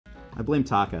I blame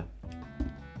Taka.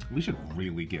 We should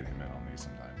really get him in on these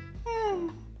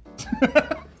sometime.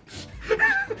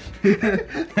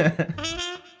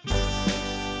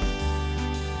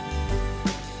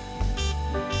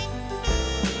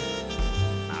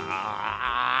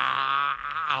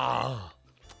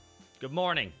 Good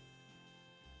morning.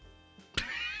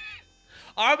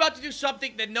 I'm about to do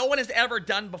something that no one has ever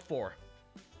done before.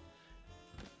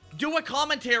 Do a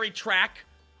commentary track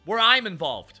where I'm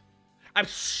involved. I'm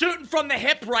shooting from the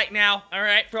hip right now, all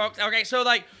right, folks? Okay, so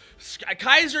like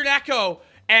Kaiser Neko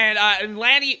and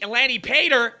Lani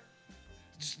Pater,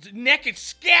 Nick and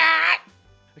Scat.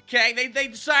 Okay, they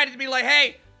decided to be like,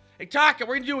 hey, Taka,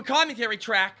 we're gonna do a commentary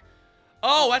track.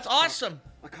 Oh, that's awesome.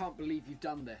 I can't believe you've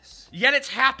done this. Yet it's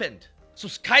happened. So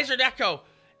Kaiser Neko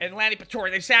and Lani Pater,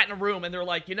 they sat in a room and they're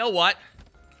like, you know what?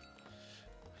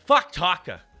 Fuck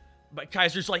Taka. But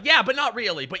Kaiser's like, yeah, but not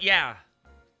really, but yeah.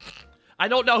 I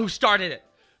don't know who started it.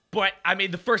 But, I mean,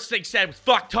 the first thing said was,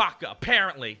 fuck Taka,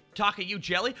 apparently. Taka, you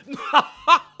jelly?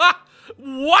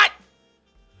 What?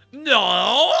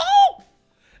 No!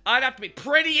 I'd have to be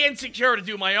pretty insecure to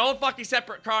do my own fucking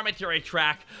separate commentary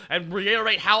track and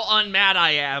reiterate how unmad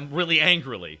I am really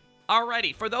angrily.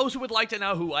 Alrighty, for those who would like to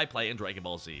know who I play in Dragon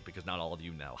Ball Z, because not all of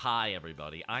you know. Hi,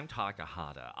 everybody. I'm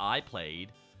Takahata. I played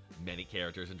many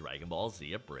characters in Dragon Ball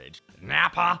Z Abridged.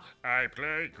 Nappa. I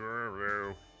play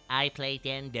Guru. I play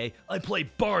Dende. I play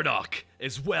Bardock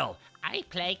as well. I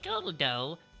play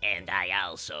Goldo. And I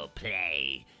also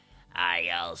play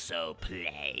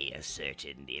a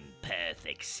certain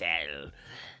imperfect cell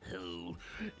who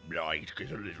Might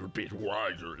get a little bit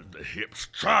wider in the hips.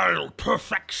 Child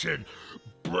perfection.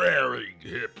 Bearing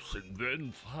hips. And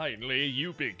then finally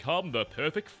you become the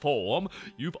perfect form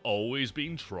you've always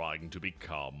been trying to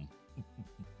become.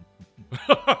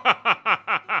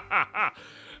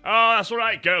 Oh, that's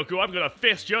right, Goku. I'm gonna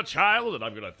fist your child, and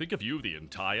I'm gonna think of you the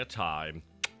entire time.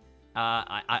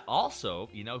 I also,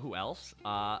 you know who else?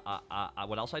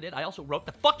 What else I did? I also wrote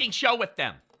the fucking show with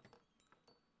them.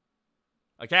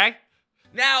 Okay?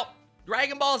 Now,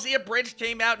 Dragon Ball Z Abridged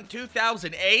came out in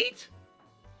 2008?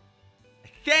 I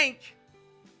think.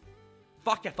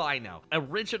 Fuck if I know.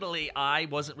 Originally, I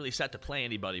wasn't really set to play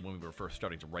anybody when we were first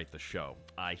starting to write the show.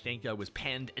 I think I was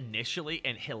penned initially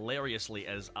and hilariously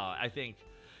as, I think,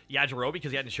 Yajirobe,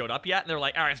 because he hadn't showed up yet, and they're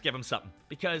like, all right, let's give him something.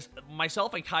 Because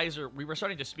myself and Kaiser, we were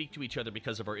starting to speak to each other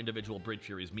because of our individual Abridged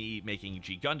series, me making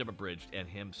G Gundam Abridged, and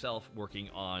himself working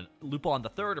on Lupin the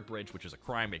Third Abridged, which is a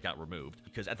crime that got removed.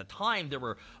 Because at the time, there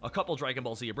were a couple Dragon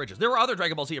Ball Z Abridges. There were other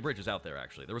Dragon Ball Z Abridges out there,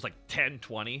 actually. There was like 10,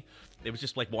 20. It was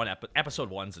just like one episode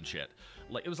ones and shit.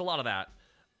 Like, it was a lot of that.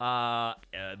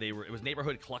 It was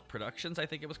Neighborhood Cluck Productions, I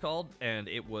think it was called, and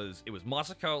it was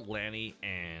Masako, Lani,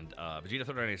 and Vegeta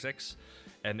 396,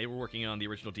 and they were working on the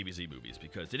original DBZ movies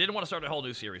because they didn't want to start a whole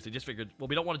new series. They just figured, well,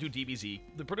 we don't want to do DBZ.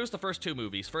 They produced the first two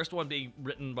movies, first one being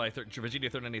written by Vegeta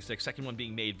 396, second one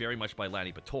being made very much by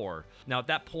Lani Pater. Now, at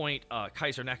that point,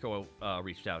 Kaiser Neko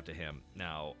reached out to him.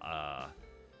 Now,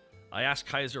 I asked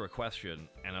Kaiser a question,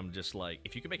 and I'm just like,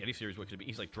 if you could make any series, what could it be?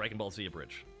 He's like, Dragon Ball Z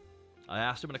Abridged. I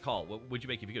asked him in a call, what would you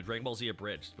make if you could Dragon Ball Z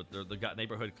Abridged? But the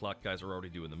Neighborhood Cluck guys are already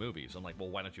doing the movies. I'm like, well,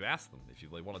 why don't you ask them? If you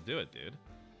really want to do it, dude.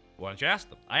 Why don't you ask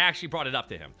them? I actually brought it up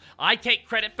to him. I take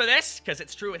credit for this, because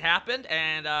it's true, it happened,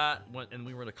 and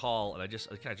we were in a call, and I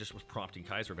kind of just was prompting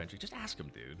Kaiser eventually, just ask him,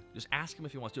 dude. Just ask him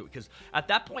if he wants to do it, because at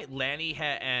that point, Lani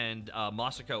and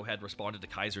Masako had responded to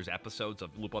Kaiser's episodes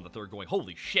of Lupin the Third going,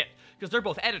 holy shit, because they're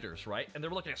both editors, right? And they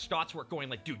were looking at Scott's work going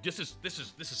like, dude, this is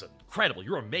incredible,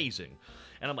 you're amazing.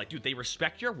 And I'm like, dude, they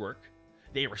respect your work,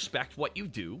 they respect what you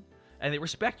do, and they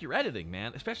respect your editing,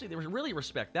 man. Especially, they really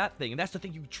respect that thing, and that's the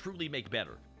thing you truly make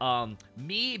better.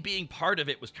 Me being part of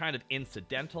it was kind of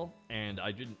incidental, and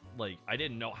I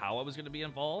didn't know how I was going to be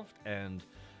involved, and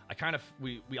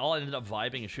we all ended up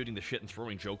vibing and shooting the shit and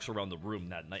throwing jokes around the room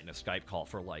that night in a Skype call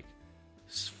for like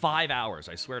 5 hours,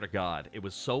 I swear to God. It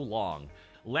was so long.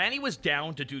 Lani was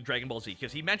down to do Dragon Ball Z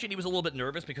because he mentioned he was a little bit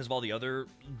nervous because of all the other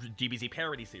DBZ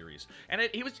parody series, and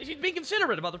he's being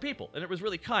considerate of other people, and it was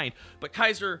really kind. But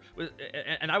Kaiser was,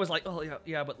 and I was like, oh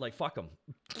yeah, but like fuck him,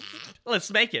 let's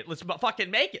make it, let's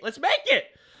fucking make it, let's make it,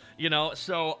 you know.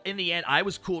 So in the end, I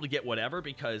was cool to get whatever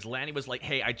because Lani was like,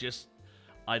 hey,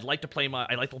 I'd like to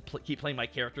keep playing my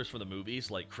characters for the movies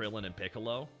like Krillin and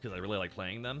Piccolo because I really like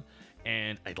playing them,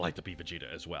 and I'd like to be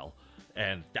Vegeta as well.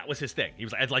 And that was his thing. He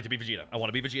was like, I'd like to be Vegeta. I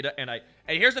want to be Vegeta. And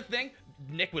here's the thing.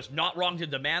 Nick was not wrong to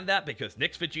demand that because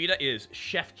Nick's Vegeta is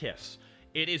chef kiss.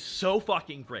 It is so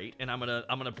fucking great, and I'm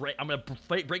gonna break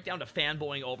down to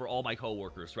fanboying over all my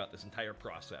coworkers throughout this entire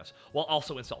process, while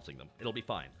also insulting them. It'll be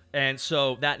fine. And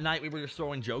so that night we were just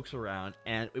throwing jokes around,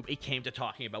 and it came to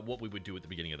talking about what we would do at the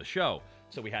beginning of the show.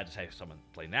 So we had to say someone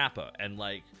play Nappa, and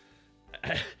like,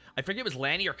 I forget it was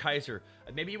Lani or Kaiser.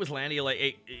 Maybe it was Lani. Like,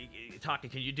 hey, Taka,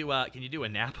 can you do a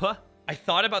Nappa? I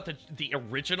thought about the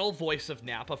original voice of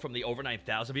Nappa from the Over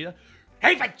 9000 video.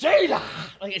 Hey Vegeta!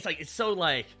 Like it's so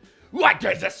like. What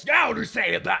does the Scouter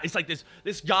say about? It's like this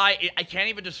guy. I can't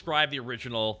even describe the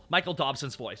original Michael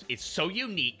Dobson's voice. It's so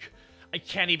unique. I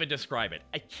can't even describe it.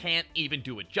 I can't even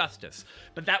do it justice.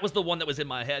 But that was the one that was in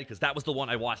my head because that was the one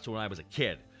I watched when I was a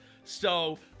kid.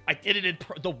 So I did it in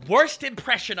the worst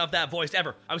impression of that voice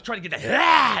ever. I was trying to get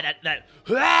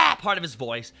that part of his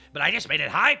voice, but I just made it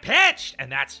high pitched,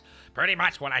 and that's pretty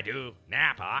much what I do.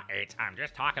 Nappa, I'm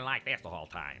just talking like this the whole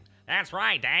time. That's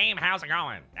right, Dame. How's it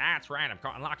going? That's right.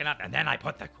 I'm locking up. And then I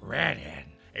put the grit in.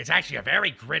 It's actually a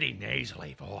very gritty,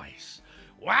 nasally voice.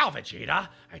 Wow, Vegeta.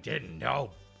 I didn't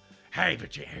know. Hey,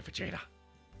 Vegeta.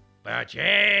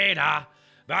 Vegeta.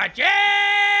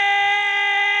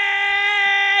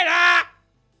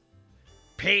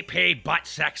 PP butt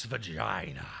sex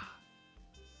vagina.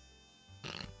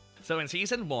 So in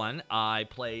Season 1, I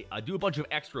do a bunch of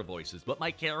extra voices, but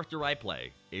my character I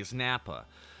play is Nappa.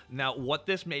 Now, what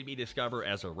this made me discover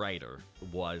as a writer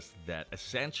was that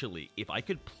essentially, if I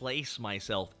could place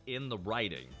myself in the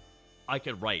writing, I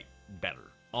could write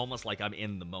better, almost like I'm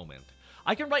in the moment.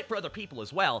 I can write for other people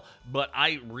as well, but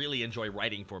I really enjoy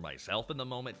writing for myself in the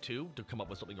moment too, to come up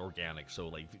with something organic. So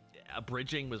like,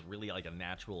 abridging was really like a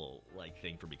natural like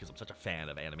thing for me because I'm such a fan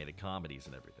of animated comedies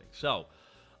and everything. So,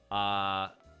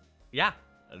 yeah,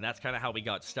 and that's kind of how we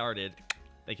got started.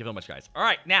 Thank you so much, guys. All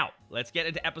right, now let's get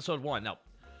into episode 1. Now,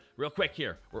 real quick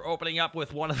here, we're opening up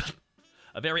with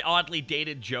a very oddly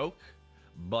dated joke,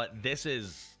 but this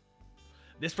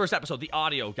first episode, the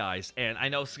audio, guys, and I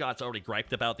know Scott's already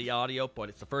griped about the audio, but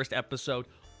it's the first episode.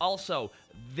 Also,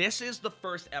 this is the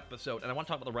first episode, and I want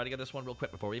to talk about the writing of this one real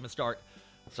quick before we even start.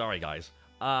 Sorry, guys.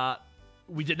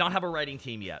 We did not have a writing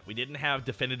team yet. We didn't have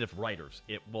definitive writers.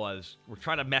 We're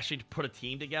trying to put a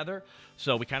team together,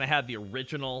 so we kind of had the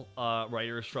original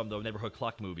writers from the Neighborhood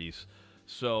Cluck movies.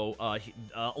 So, a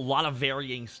lot of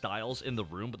varying styles in the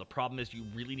room, but the problem is you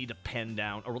really need to peg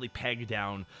down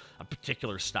a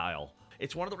particular style.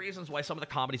 It's one of the reasons why some of the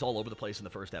comedy's all over the place in the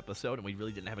first episode, and we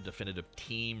really didn't have a definitive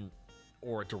team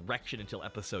or direction until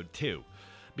episode 2.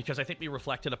 Because I think we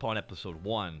reflected upon episode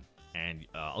 1, and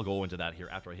I'll go into that here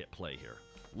after I hit play here.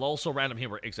 Also, random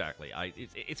humor, exactly.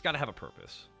 It's got to have a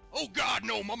purpose. Oh God,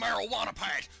 no, my marijuana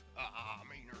patch.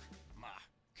 My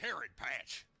carrot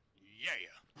patch. Yeah.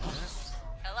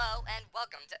 Hello and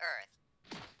welcome to Earth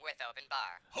with Open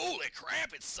Bar. Holy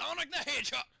crap, it's Sonic the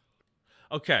Hedgehog.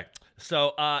 Okay,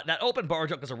 so that open bar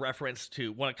joke is a reference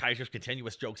to one of Kaiser's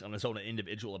continuous jokes on his own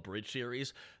individual abridged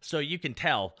series. So you can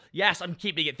tell, yes, I'm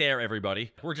keeping it there,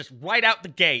 everybody. We're just right out the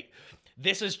gate.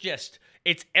 This is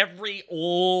it's every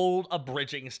old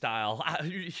abridging style.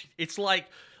 It's like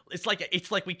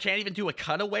we can't even do a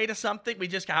cutaway to something. We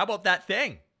just, how about that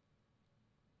thing?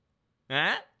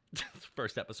 Huh?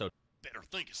 First episode. Better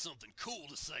think of something cool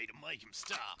to say to make him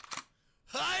stop.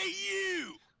 Hey,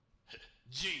 you!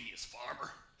 Genius,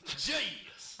 Farmer.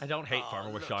 Genius. I don't hate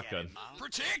Farmer with shotgun.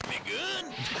 Protect me,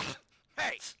 gun.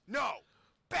 Hey, no.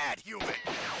 Bad human.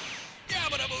 Yeah,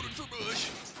 but I voted for Bush.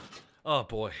 Oh,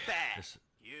 boy. Bad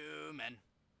human.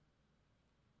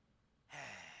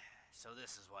 So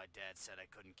this is why Dad said I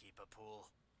couldn't keep a pool.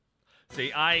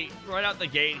 See, right out the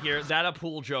gate here, that a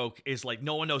pool joke is like,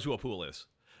 no one knows who a pool is.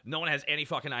 No one has any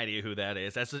fucking idea who that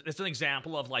is. It's an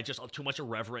example of, like, just too much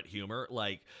irreverent humor.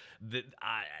 Like,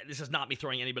 this is not me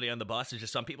throwing anybody on the bus. It's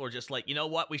just some people are just like, you know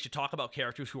what? We should talk about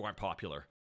characters who aren't popular.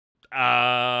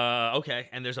 Okay.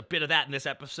 And there's a bit of that in this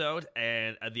episode.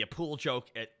 And the pool joke,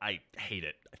 I hate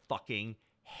it. I fucking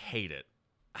hate it.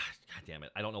 God damn it.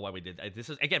 I don't know why we did that.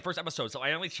 This is, again, first episode, so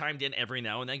I only chimed in every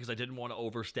now and then because I didn't want to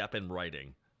overstep in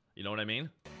writing. You know what I mean?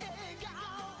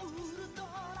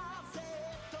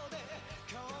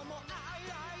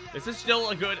 This is still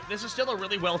a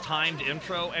really well-timed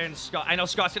intro, and I know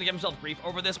Scott's gonna give himself grief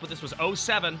over this, but this was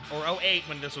 07 or 08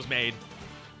 when this was made.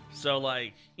 So,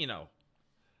 like, you know.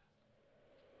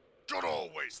 Good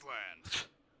old wasteland.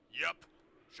 Yep,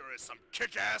 sure is some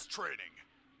kick-ass training.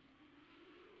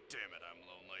 Damn it, I'm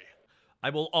lonely. I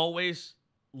will always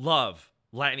love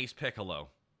Lani's Piccolo.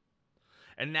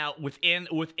 And now, within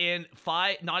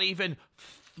not even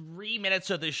 3 minutes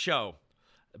of this show,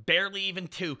 barely even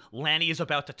 2, Lani is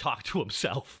about to talk to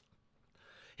himself.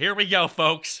 Here we go,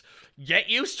 folks. Get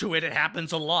used to it. It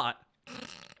happens a lot. Might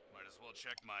as well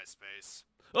Check MySpace.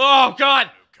 Oh, God!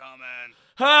 New comment.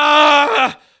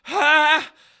 Ha!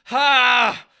 Ha!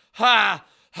 Ha! Ha!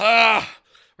 Ha!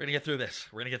 We're gonna get through this.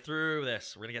 We're gonna get through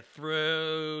this. We're gonna get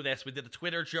through this. We did the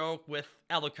Twitter joke with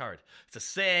Alucard. It's the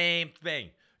same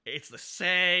thing. It's the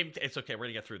same. It's okay. We're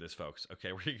gonna get through this, folks.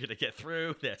 Okay, we're gonna get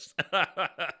through this.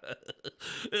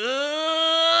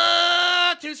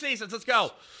 2 seasons. Let's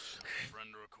go. Friend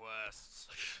requests.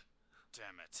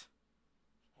 Damn it.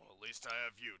 Well, at least I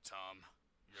have you, Tom.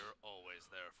 You're always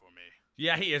there for me.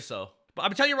 Yeah, he is so. But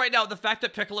I'm telling you right now, the fact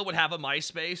that Piccolo would have a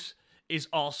MySpace is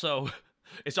also...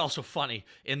 It's also funny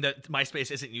in that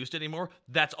MySpace isn't used anymore.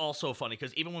 That's also funny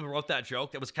because even when we wrote that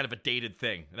joke, that was kind of a dated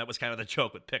thing. And that was kind of the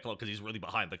joke with Piccolo because he's really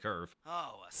behind the curve.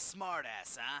 Oh, a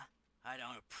smartass, huh? I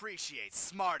don't appreciate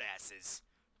smartasses.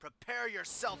 Prepare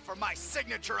yourself for my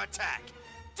signature attack.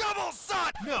 Double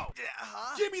sun! No!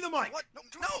 Huh? Give me the mic! What?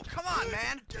 No, come on,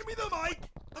 man! Give me the mic!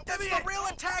 But that's the real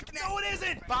attack now! No, it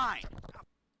isn't! Fine.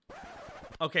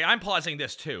 Okay, I'm pausing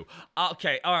this too.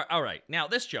 Okay, all right. Now,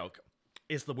 this joke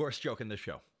is the worst joke in this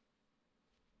show.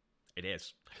 It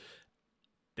is.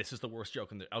 This is the worst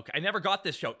joke in the... Okay, I never got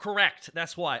this joke. Correct.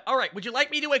 That's why. All right, would you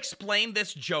like me to explain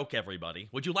this joke, everybody?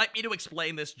 Would you like me to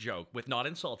explain this joke with not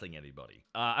insulting anybody?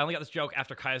 I only got this joke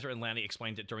after Kaiser and Lani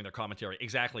explained it during their commentary.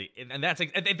 Exactly. And that's...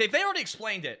 If they already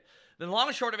explained it, then the long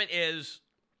and short of it is...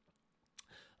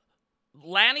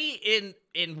 Lani in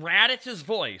Raditz's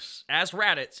voice, as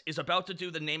Raditz, is about to do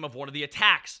the name of one of the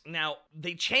attacks. Now,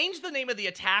 they changed the name of the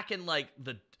attack in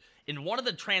in one of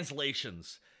the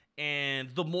translations,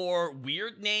 and the more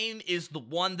weird name is the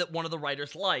one that one of the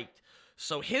writers liked.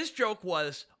 So his joke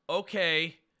was,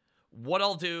 okay, what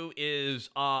I'll do is,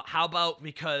 how about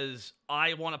because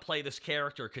I want to play this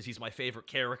character because he's my favorite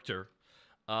character,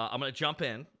 I'm going to jump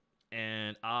in.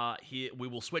 And we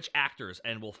will switch actors,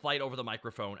 and we'll fight over the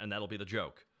microphone, and that'll be the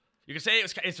joke. You can say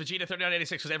it's Vegeta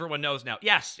 3986 because everyone knows now.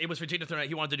 Yes, it was Vegeta 39.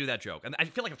 He wanted to do that joke, and I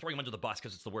feel like I'm throwing him under the bus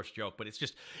because it's the worst joke. But it's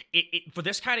just for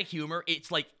this kind of humor,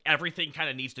 it's like everything kind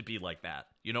of needs to be like that.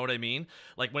 You know what I mean?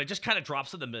 Like when it just kind of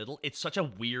drops in the middle, it's such a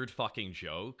weird fucking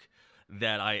joke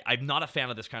that I'm not a fan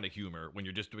of this kind of humor when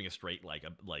you're just doing a straight like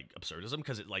absurdism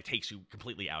because it like takes you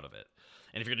completely out of it.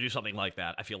 And if you're gonna do something like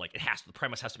that, I feel like the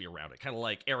premise has to be around it, kind of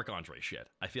like Eric Andre shit.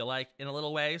 I feel like in a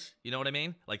little ways, you know what I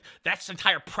mean? Like that's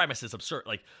entire premise is absurd,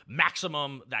 like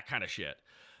maximum that kind of shit.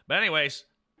 But anyways,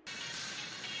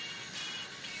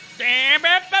 damn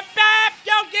it,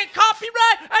 don't get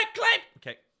copyright. I claim.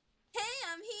 Okay. Hey,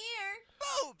 I'm here.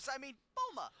 Boobs! I mean,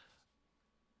 Bulma.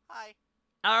 Hi.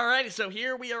 Alright, so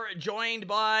here we are joined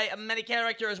by many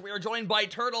characters. We are joined by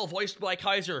Turtle, voiced by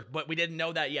Kaiser, but we didn't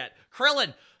know that yet.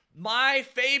 Krillin, my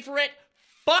favorite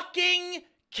fucking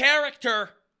character.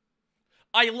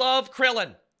 I love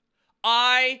Krillin.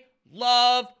 I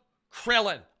love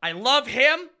Krillin. I love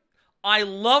him. I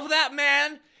love that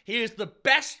man. He is the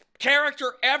best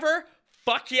character ever.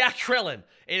 Fuck yeah, Krillin.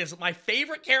 It is my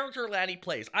favorite character Lani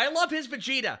plays. I love his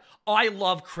Vegeta. I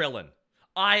love Krillin.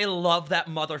 I love that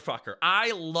motherfucker.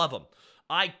 I love him.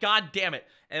 God damn it.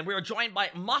 And we are joined by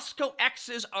Moscow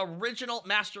X's original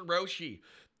Master Roshi,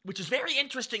 which is very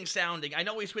interesting sounding. I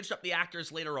know we switched up the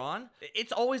actors later on.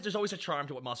 There's always a charm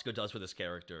to what Moscow does for this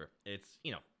character. It's,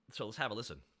 so let's have a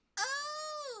listen.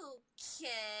 Okay.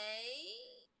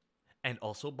 And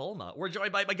also Bulma. We're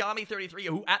joined by Megami33,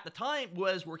 who at the time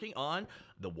was working on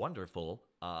the wonderful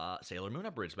Sailor Moon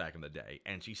Abridged back in the day.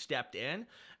 And she stepped in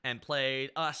and played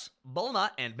us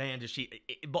Bulma. And man, does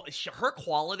her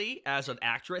quality as an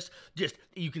actress,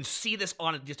 you can see this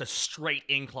on just a straight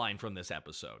incline from this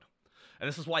episode. And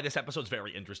this is why this episode's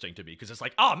very interesting to me, because it's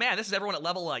like, oh man, this is everyone at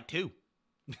level 2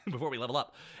 before we level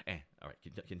up. And all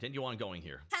right, continue on going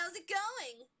here. How's it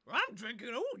going? I'm drinking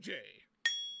OJ.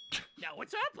 Now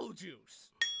it's apple juice.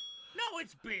 No,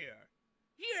 it's beer.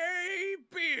 Yay,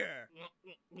 beer.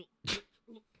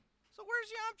 So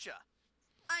where's Yamcha?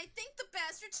 I think the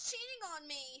bastard's cheating on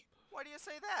me. Why do you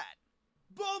say that?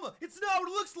 Bulma, it's not what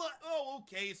it looks like. Oh,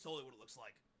 okay, it's totally what it looks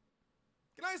like.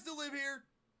 Can I still live here?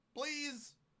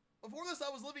 Please? Before this, I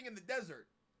was living in the desert.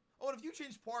 Oh, and have you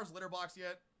changed Par's litter box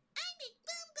yet? I'm Big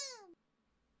Boom Boom.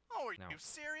 Oh, are you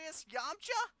serious?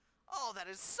 Yamcha? Oh, that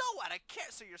is so out of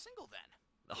care. So you're single then?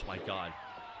 Oh my god.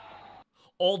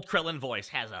 Old Krillin voice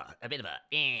has a bit of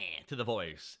a to the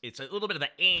voice. It's a little bit of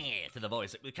a to the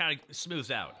voice. It kind of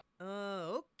smooths out.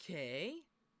 Okay.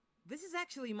 This is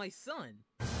actually my son.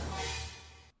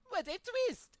 What a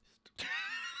twist!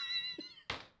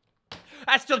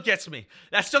 That still gets me.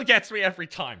 That still gets me every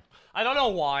time. I don't know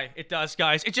why it does,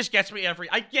 guys. It just gets me every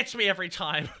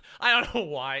time. I don't know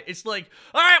why. It's like,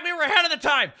 all right, we were ahead of the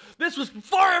time. This was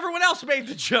before everyone else made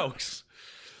the jokes.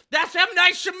 That's M.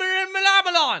 Night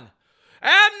Shyamalan.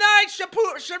 M. Night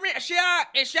Shyamalan.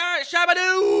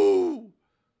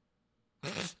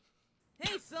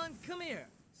 Hey, son, come here.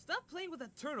 Stop playing with a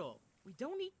turtle. We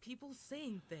don't need people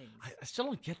saying things. I still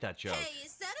don't get that joke. Hey,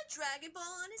 is that a Dragon Ball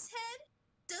on his head?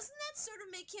 Doesn't that sort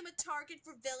of make him a target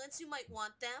for villains who might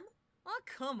want them? Oh,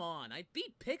 come on. I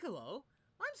beat Piccolo.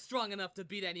 I'm strong enough to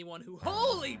beat anyone who...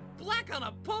 Holy black on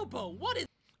a popo! What is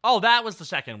Oh, that was the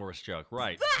second worst joke,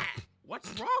 right? that?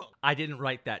 What's wrong? I didn't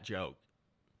write that joke.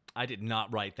 I did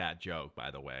not write that joke,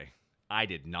 by the way. I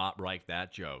did not write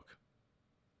that joke.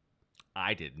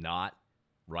 I did not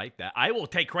write that. I will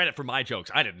take credit for my jokes.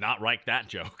 I did not write that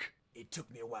joke. It took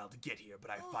me a while to get here,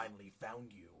 but I finally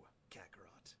found you,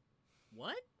 Kakarot.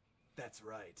 What? That's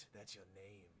right. That's your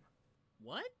name.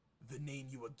 What? The name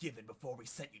you were given before we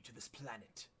sent you to this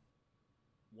planet.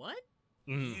 What?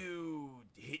 You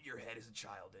hit your head as a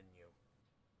child, didn't you?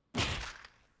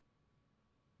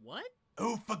 What?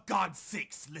 Oh, for God's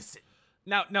sakes, listen.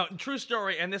 Now, true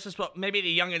story, and this is what maybe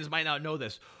the youngins might not know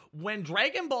this. When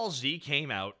Dragon Ball Z came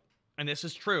out, and this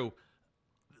is true,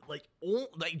 like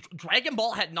Dragon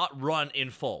Ball had not run in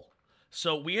full.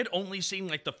 So we had only seen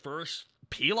like the first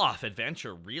peel-off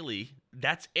adventure, really.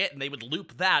 That's it, and they would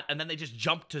loop that, and then they just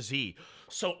jumped to Z.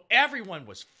 So everyone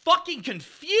was fucking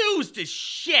confused as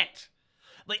shit.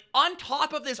 Like, on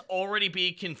top of this already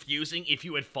being confusing if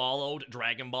you had followed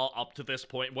Dragon Ball up to this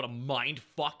point, what a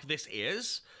mindfuck this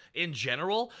is in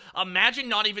general, imagine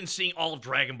not even seeing all of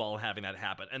Dragon Ball and having that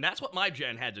happen. And that's what my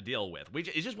gen had to deal with.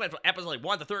 It just went from episode like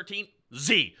 1 to 13,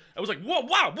 Z. I was like, whoa,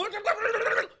 wow. And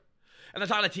then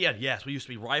talking to Tien, yes, we used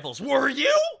to be rivals. Were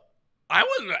you? I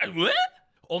wasn't. What?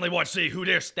 Only watch Z, who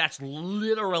dis? That's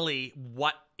literally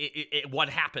what what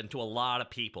happened to a lot of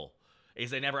people. Is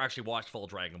they never actually watched full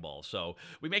Dragon Ball. So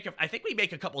I think we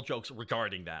make a couple jokes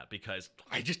regarding that because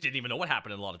I just didn't even know what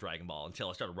happened in a lot of Dragon Ball until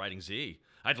I started writing Z.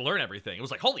 I had to learn everything. It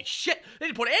was like, holy shit, they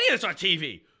didn't put any of this on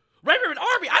TV. Red Ribbon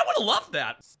Army, I would have loved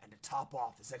that. And to top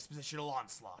off this expositional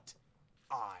onslaught,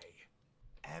 I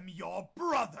am your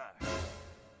brother.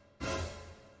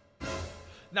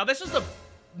 Now this is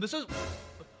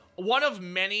one of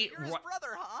many. You're his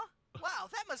brother, huh? Wow,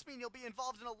 that must mean you'll be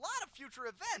involved in a lot of future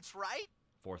events, right?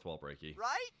 Fourth wall breaky.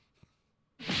 Right?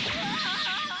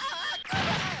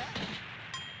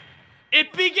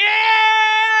 It begins!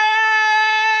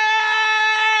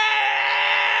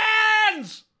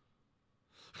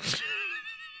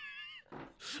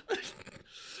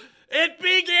 It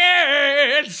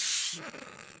begins!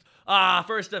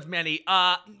 First of many.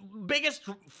 Biggest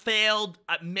failed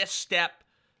misstep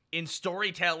in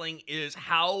storytelling is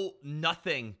how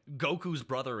nothing Goku's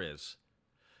brother is.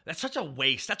 That's such a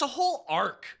waste. That's a whole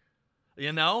arc,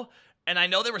 you know? And I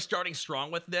know they were starting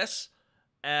strong with this,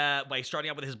 by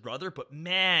starting out with his brother, but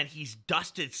man, he's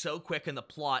dusted so quick in the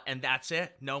plot, and that's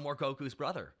it. No more Goku's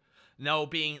brother. No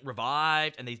being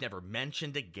revived, and he's never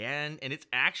mentioned again, and it's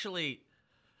actually...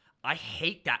 I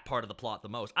hate that part of the plot the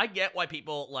most. I get why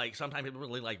people, like, sometimes people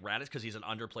really like Raditz because he's an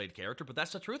underplayed character, but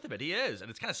that's the truth of it. He is, and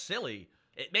it's kind of silly.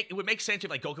 It would make sense if,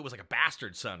 like, Goku was, like, a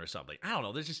bastard son or something. I don't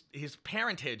know. There's just... His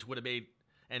parentage would have made...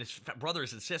 And his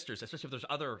brothers and sisters, especially if there's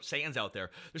other Saiyans out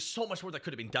there, there's so much more that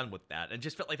could have been done with that, and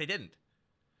just felt like they didn't.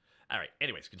 All right,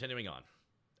 anyways, continuing on.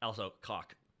 Also,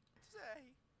 cock.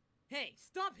 Hey,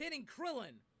 stop hitting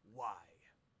Krillin! Why?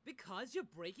 Because you're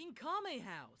breaking Kame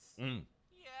House! Yeah,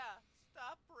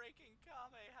 stop breaking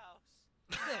Kame House.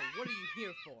 So, what are you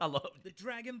here for? I love the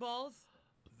Dragon Balls?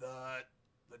 The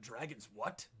dragons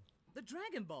what? The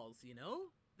Dragon Balls, you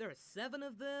know? There are 7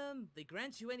 of them, they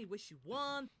grant you any wish you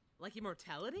want, like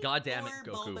immortality? God damn it, or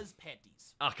Goku. Bulma's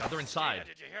panties. Oh, God, they're inside.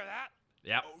 Did you hear that?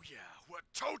 Yep. Oh yeah, we're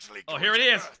totally Oh, going here it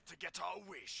to is. Earth to get our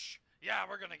wish. Yeah,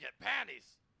 we're gonna get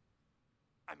panties.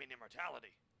 I mean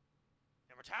immortality.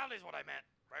 Immortality's what I meant,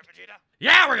 right, Vegeta?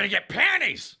 Yeah, we're gonna get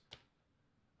panties!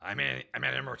 I meant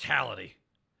immortality.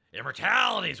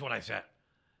 Immortality is what I said.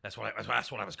 That's what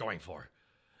I was going for.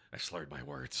 I slurred my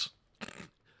words.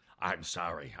 I'm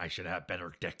sorry. I should have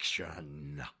better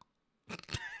diction.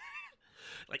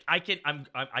 Like I can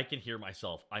hear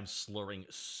myself. I'm slurring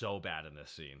so bad in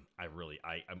this scene.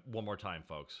 I'm one more time,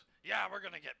 folks. Yeah, we're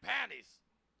gonna get panties.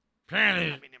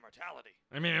 Panties. I mean immortality.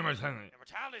 Immortality.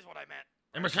 Immortality's what I meant.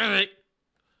 Immortality.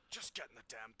 Just get in the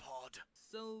damn pod.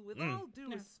 So, with all due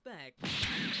respect...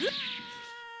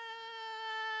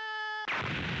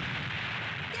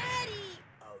 Daddy!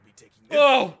 I'll be taking this.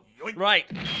 Oh, Yoink. right.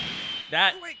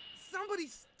 That. Wait, somebody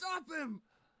stop him!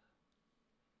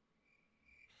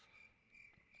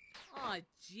 Aw,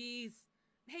 jeez.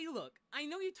 Hey, look, I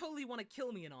know you totally want to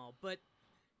kill me and all, but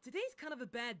today's kind of a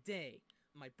bad day.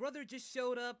 My brother just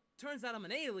showed up, turns out I'm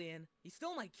an alien, he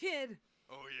stole my kid.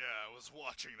 Oh yeah, I was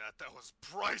watching that. That was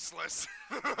priceless.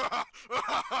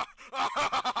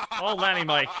 Old Lanny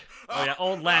Mike. Oh yeah,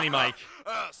 old Lanny Mike.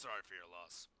 Sorry for your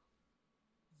loss.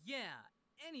 Yeah,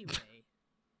 anyway.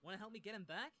 Wanna help me get him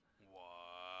back?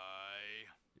 Why?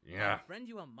 Yeah. I'll friend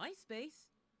you on MySpace.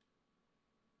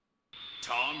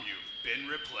 Tom, you've been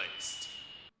replaced.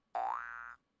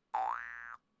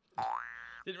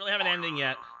 Didn't really have an ending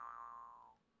yet.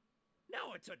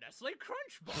 Now it's a Nestle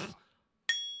Crunch Bar.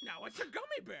 Now it's a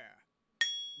gummy bear.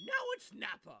 Now it's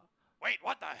Napa. Wait,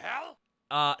 what the hell?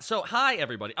 So hi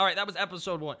everybody. All right, that was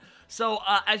episode 1. So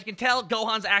as you can tell,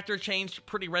 Gohan's actor changed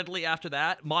pretty readily after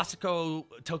that. Masako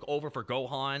took over for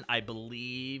Gohan, I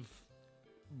believe,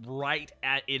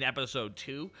 in episode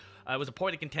 2. It was a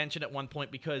point of contention at one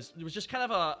point because there was just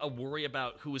kind of a worry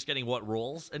about who was getting what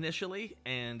roles initially,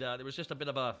 and there was just a bit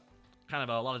of a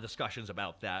lot of discussions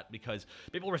about that because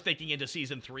people were thinking into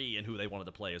season 3 and who they wanted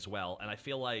to play as well. And I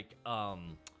feel like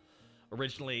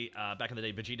originally, back in the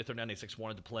day, Vegeta 3986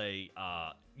 wanted to play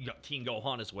Teen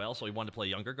Gohan as well, so he wanted to play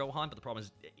younger Gohan, but the problem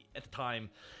is, at the time,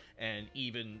 and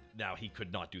even now, he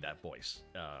could not do that voice.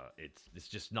 It's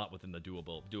just not within the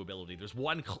doability. There's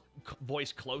one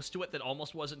voice close to it that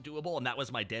almost wasn't doable, and that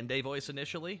was my Dende voice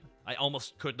initially. I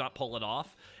almost could not pull it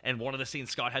off, and one of the scenes,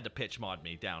 Scott had to pitch mod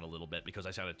me down a little bit because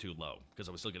I sounded too low, because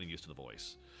I was still getting used to the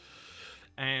voice.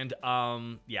 And,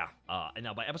 and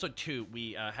now by episode 2,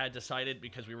 we had decided,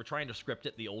 because we were trying to script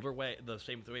it the older way, the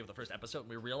same way with the first episode, and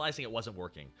we were realizing it wasn't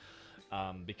working.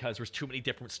 Because there's too many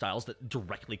different styles that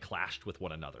directly clashed with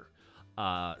one another.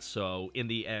 So in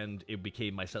the end, it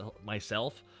became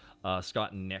myself,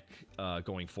 Scott and Nick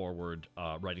going forward,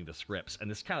 writing the scripts.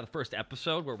 And this is kind of the first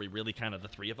episode where we really the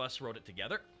three of us wrote it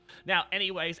together. Now,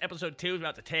 anyways, episode 2 is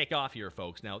about to take off here,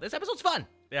 folks. Now, this episode's fun.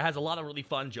 It has a lot of really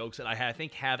fun jokes that I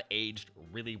think have aged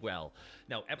really well.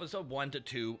 Now, episode 1 to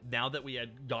 2, now that we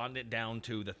had gotten it down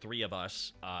to the three of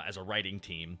us as a writing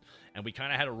team, and we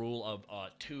kind of had a rule of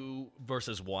 2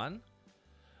 versus 1,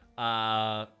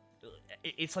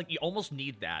 it's like you almost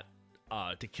need that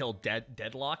to kill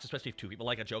deadlocks, especially if 2 people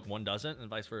like a joke, 1 doesn't, and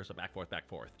vice versa, back forth, back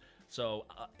forth. So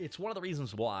it's one of the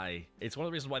reasons why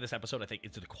this episode, I think,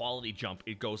 it's a quality jump.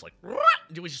 It goes like,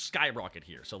 it was just skyrocket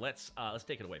here. So let's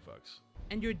take it away, folks.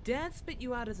 And your dad spit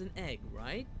you out as an egg,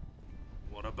 right?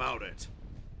 What about it?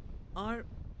 Are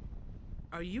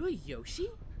you a Yoshi?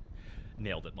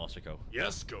 Nailed it, Masako.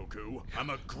 Yes, Goku. I'm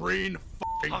a green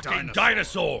fucking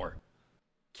dinosaur.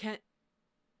 Can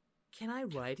I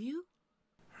ride you?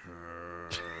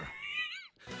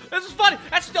 This is funny.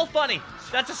 That's still funny.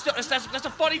 That's a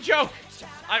funny joke.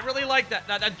 I really like that.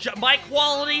 My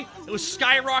quality, it was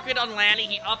skyrocket on Lanny.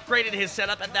 He upgraded his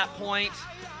setup at that point.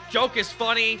 Joke is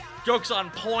funny. Joke's on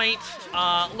point.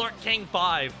 Lord King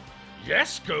 5.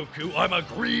 Yes, Goku, I'm a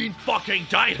green fucking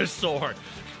dinosaur.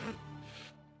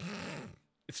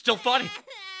 It's still funny.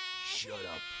 Shut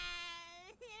up.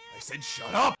 I said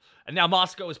shut up. And now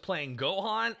Moscow is playing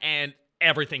Gohan, and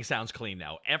everything sounds clean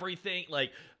now. Everything,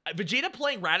 like, Vegeta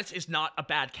playing Raditz is not a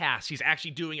bad cast. He's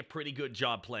actually doing a pretty good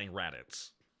job playing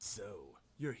Raditz. So,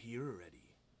 you're here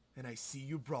already, and I see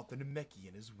you brought the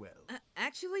Namekian as well.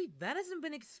 Actually, that hasn't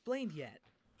been explained yet.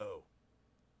 Oh.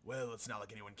 Well, it's not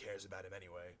like anyone cares about him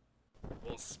anyway.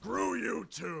 Well, screw you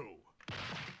too.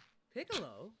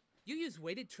 Piccolo, you use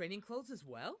weighted training clothes as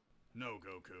well? No,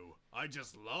 Goku. I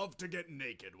just love to get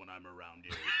naked when I'm around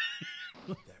you.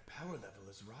 Their power level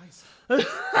is rising.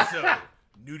 So,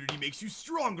 nudity makes you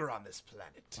stronger on this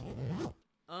planet.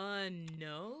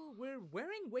 No. We're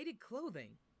wearing weighted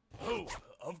clothing. Oh,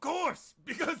 of course!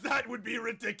 Because that would be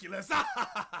ridiculous!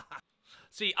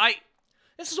 See,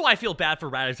 this is why I feel bad for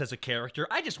Raditz as a character.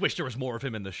 I just wish there was more of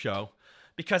him in the show.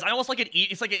 Because I almost like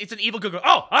it's an evil Goku.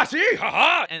 Oh, I see,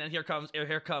 haha! And then here comes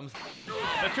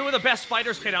the 2 of the best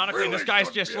fighters canonically. Really this guy's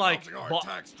just like, Rush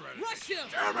him!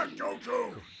 Damn it,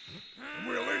 Goku! Can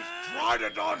we at least try to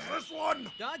dodge this one?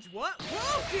 Dodge what?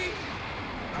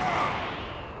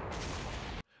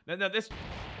 Whoa,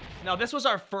 Now this was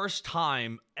our first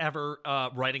time ever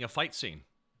writing a fight scene.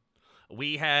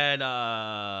 We had,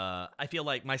 I feel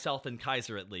like myself and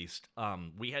Kaiser at least,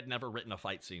 we had never written a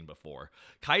fight scene before.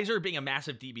 Kaiser, being a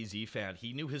massive DBZ fan,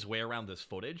 he knew his way around this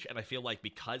footage, and I feel like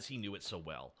because he knew it so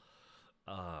well,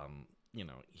 you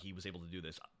know, he was able to do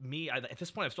this. Me, at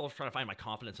this point, I'm still trying to find my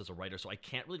confidence as a writer, so I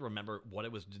can't really remember what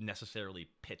it was necessarily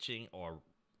pitching or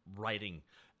writing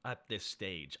at this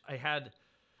stage.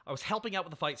 I was helping out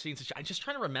with the fight scenes. I'm just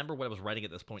trying to remember what I was writing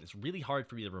at this point. It's really hard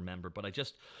for me to remember, but I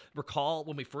just recall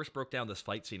when we first broke down this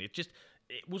fight scene, it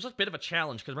was a bit of a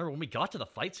challenge, because remember when we got to the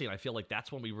fight scene, I feel like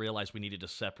that's when we realized we needed to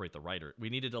separate the writer. We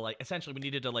needed to essentially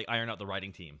iron out the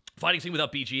writing team. Fighting scene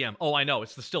without BGM. Oh, I know,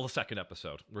 it's still the second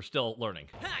episode. We're still learning.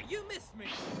 Ha! You missed me.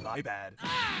 My bad.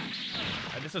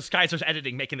 And this is Kaiser's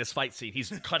editing, making this fight scene. He's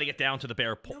cutting it down to the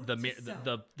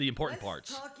the important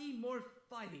parts. Talky, more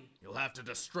fighty. You'll have to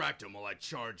distract him while I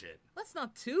charge it. That's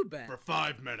not too bad. For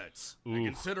 5 minutes. And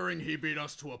considering he beat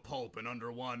us to a pulp in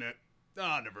under 1,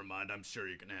 never mind. I'm sure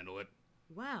you can handle it.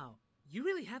 Wow, you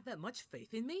really have that much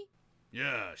faith in me?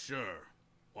 Yeah, sure.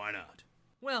 Why not?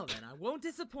 Well then, I won't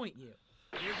disappoint you.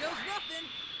 Here goes nothing.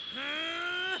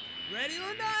 Ready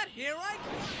or not, here I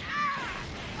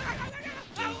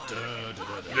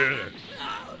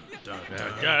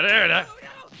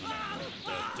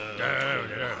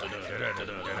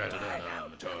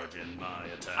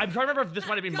I'm trying to remember if this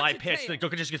might have been my pitch, that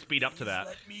Goku just gets beat up to that.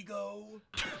 Let me go.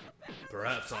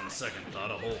 Perhaps on second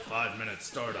thought, a whole 5-minute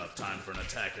startup time for an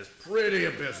attack is pretty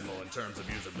abysmal in terms of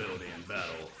usability in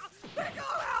battle.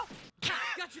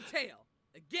 Got your tail.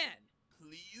 Again.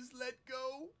 Please let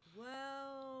go.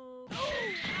 Well...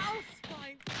 Ow,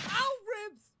 spine. Ow,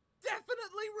 ribs.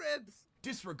 Definitely ribs.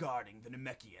 Disregarding the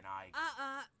Namekian,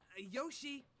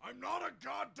 Yoshi. I'm not a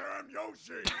goddamn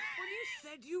Yoshi! Well, you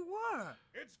said you were.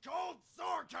 It's called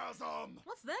sarcasm!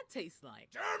 What's that taste like?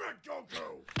 Damn it,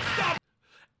 Goku! Stop!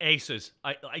 Aces.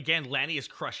 Again, Lani is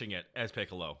crushing it as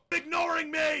Piccolo.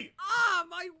 Ignoring me! Ah,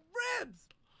 my ribs!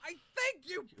 I think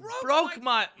you broke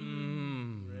my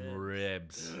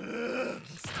ribs.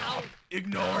 Stop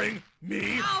ignoring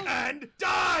me and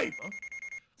die!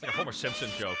 It's like a Homer Simpson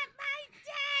joke.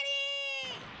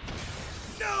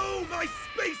 No, my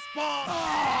space bomb!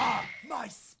 Ah, my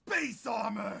space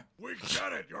armor! We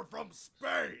get it, you're from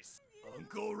space!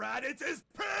 Uncle Raditz is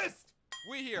pissed!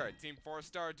 We here at Team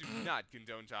 4-Star do not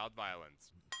condone child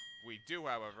violence. We do,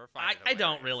 however, find I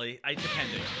don't really.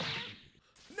 Depending.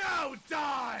 Now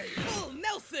die! Full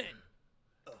Nelson!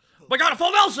 My God, a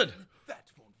full Nelson!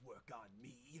 That won't work on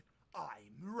me.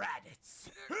 I'm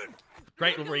Raditz.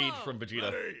 Great read from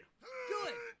Vegeta.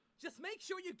 Good. Just make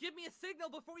sure you give me a signal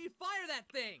before you fire that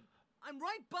thing. I'm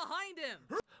right behind him.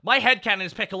 My headcanon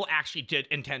is Piccolo actually did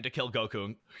intend to kill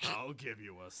Goku. I'll give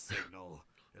you a signal.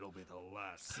 It'll be the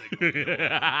last signal you'll ever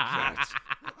get.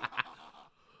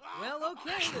 Well,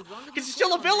 okay, as long as he's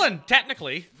still a villain,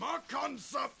 technically.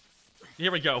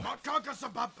 Here we go.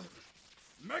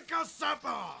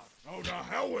 Mikaseppa! Oh, to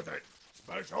hell with it!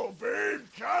 Special beam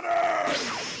cannon!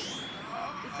 Is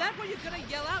that what you're gonna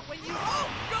yell out when you... Oh,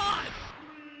 God!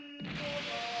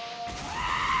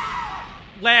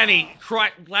 Lani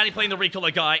playing the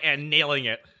Ricola guy and nailing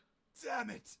it.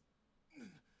 Damn it!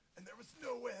 And there was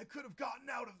no way I could have gotten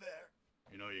out of there.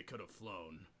 You know, you could have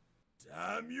flown.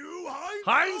 Damn you,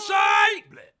 hindsight!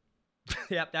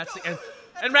 Yep, that's it.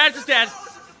 And Raditz is dead.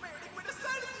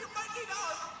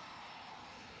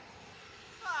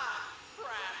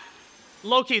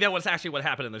 Low-key, that was actually what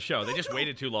happened in the show. They just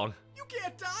waited too long. You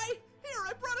can't die! Here,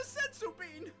 I brought a sensu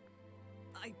bean!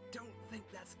 I don't think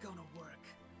that's gonna work.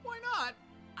 Why not?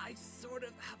 I sort of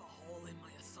have a hole in my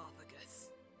esophagus.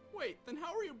 Wait, then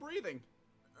how are you breathing?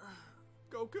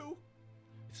 Goku?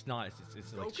 It's not.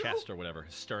 It's like chest or whatever.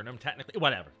 Sternum, technically.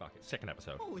 Whatever. Fuck it. Second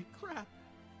episode. Holy crap.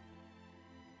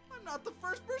 I'm not the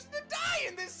first person to die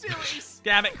in this series!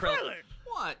 Damn it, Krill.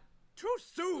 What? Too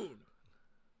soon!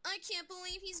 I can't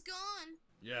believe he's gone.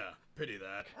 Yeah, pity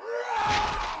that.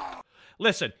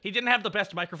 Listen, he didn't have the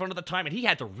best microphone at the time, and he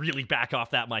had to really back off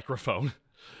that microphone.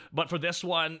 But for this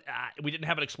one, we didn't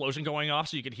have an explosion going off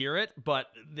so you could hear it,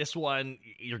 but this one,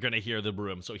 you're going to hear the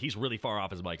broom, so he's really far off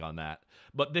his mic on that.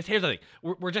 But here's the thing.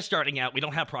 We're just starting out. We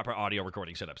don't have proper audio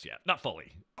recording setups yet. Not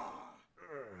fully.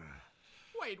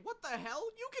 Wait, what the hell?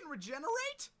 You can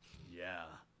regenerate? Yeah,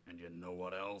 and you know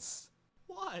what else?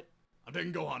 What? I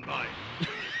didn't go on mine.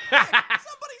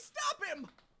 Somebody stop him!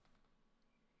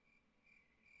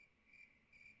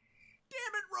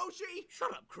 Damn it, Roshi!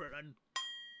 Shut up, Krillin.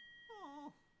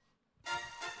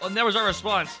 Oh, and there was our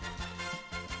response.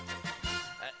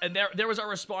 And there was our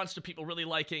response to people really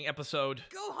liking episode...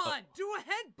 Gohan, do a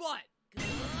headbutt!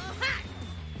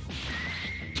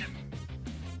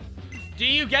 Do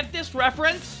you get this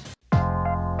reference?